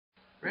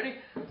Ready?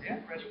 Yeah,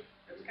 ready.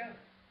 Let's go.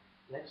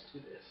 Let's do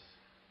this.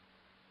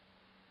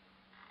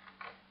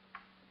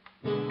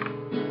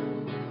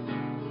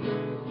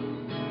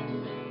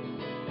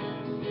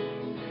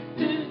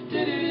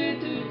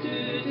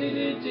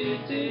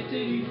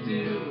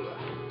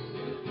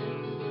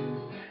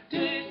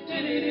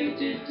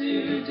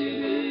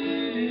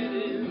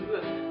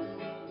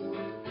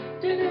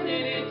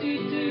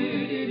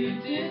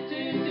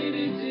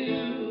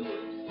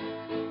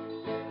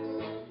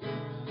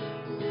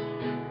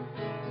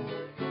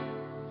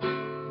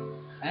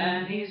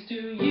 And he's to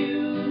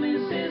you,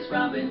 Mrs.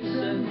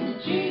 Robinson.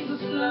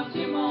 Jesus loves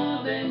you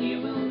more than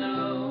you will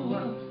know.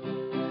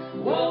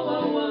 Whoa,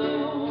 whoa,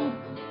 whoa.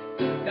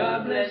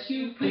 God bless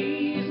you,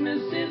 please,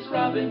 Mrs.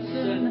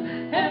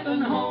 Robinson.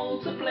 Heaven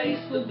holds a place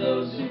for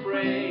those who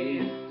pray.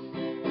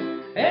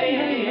 Hey,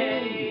 hey,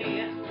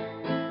 hey.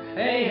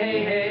 Hey,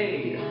 hey,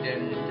 hey.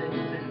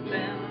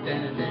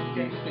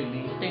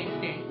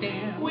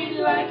 We'd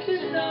like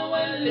to know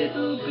a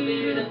little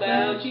bit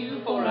about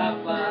you for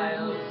our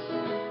files.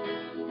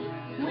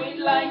 We'd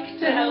like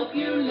to help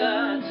you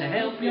learn to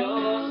help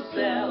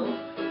yourself.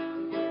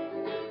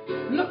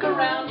 Look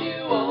around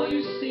you, all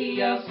you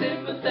see are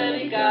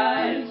sympathetic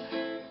eyes.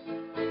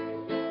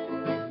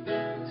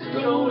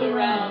 Stroll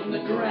around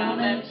the ground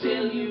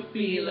until you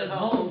feel at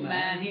home.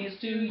 And here's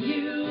to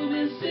you,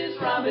 Mrs.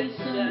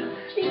 Robinson.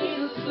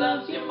 Jesus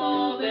loves you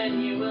more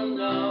than you will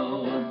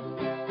know.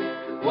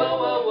 Whoa,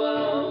 whoa,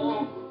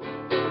 whoa.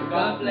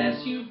 God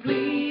bless you,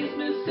 please,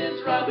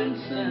 Mrs.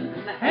 Robinson.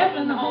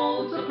 Heaven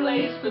holds a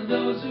place for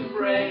those who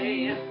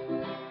pray.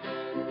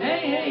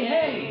 Hey, hey,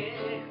 hey.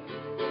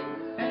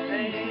 Hey,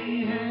 hey,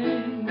 hey.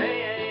 Hey,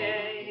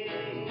 hey,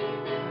 hey.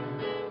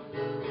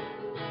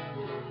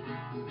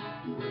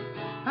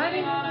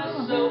 Hiding on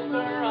a sofa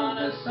on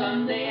a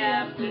Sunday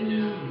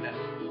afternoon,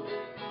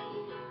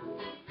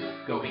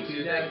 going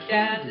to the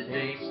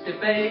candidates'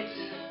 debate.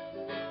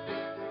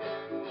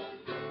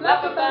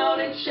 Laugh about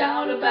it,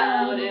 shout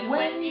about it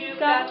when you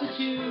got to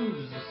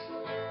choose.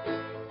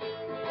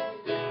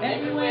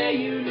 Everywhere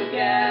you look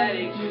at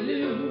it, you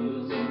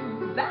lose.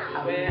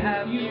 Where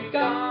have you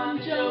gone,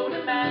 Joe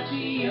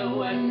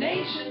DiMaggio? A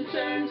nation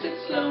turns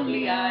its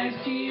lonely eyes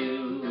to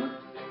you.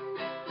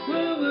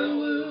 Woo, woo,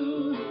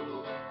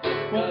 woo.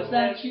 What's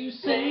that you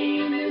say,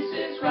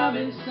 Mrs.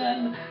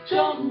 Robinson?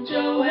 Jolton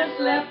Joe has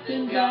left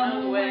and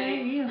gone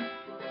away.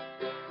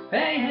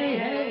 Hey, hey,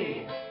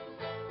 hey.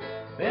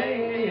 Hey,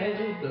 hey, hey.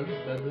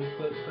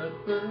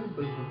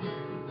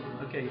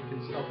 Okay, you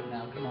can stop it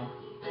now, come on.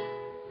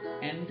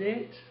 End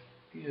it.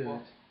 Good.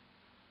 What?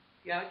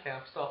 Yeah, okay,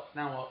 I've stopped.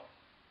 Now what?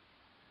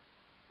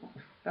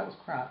 That was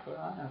crap, but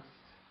I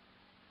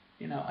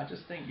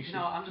just think you should...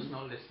 No, I'm just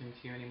not listening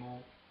to you anymore.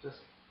 Just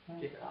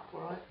give it up,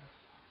 alright?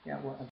 Yeah, well...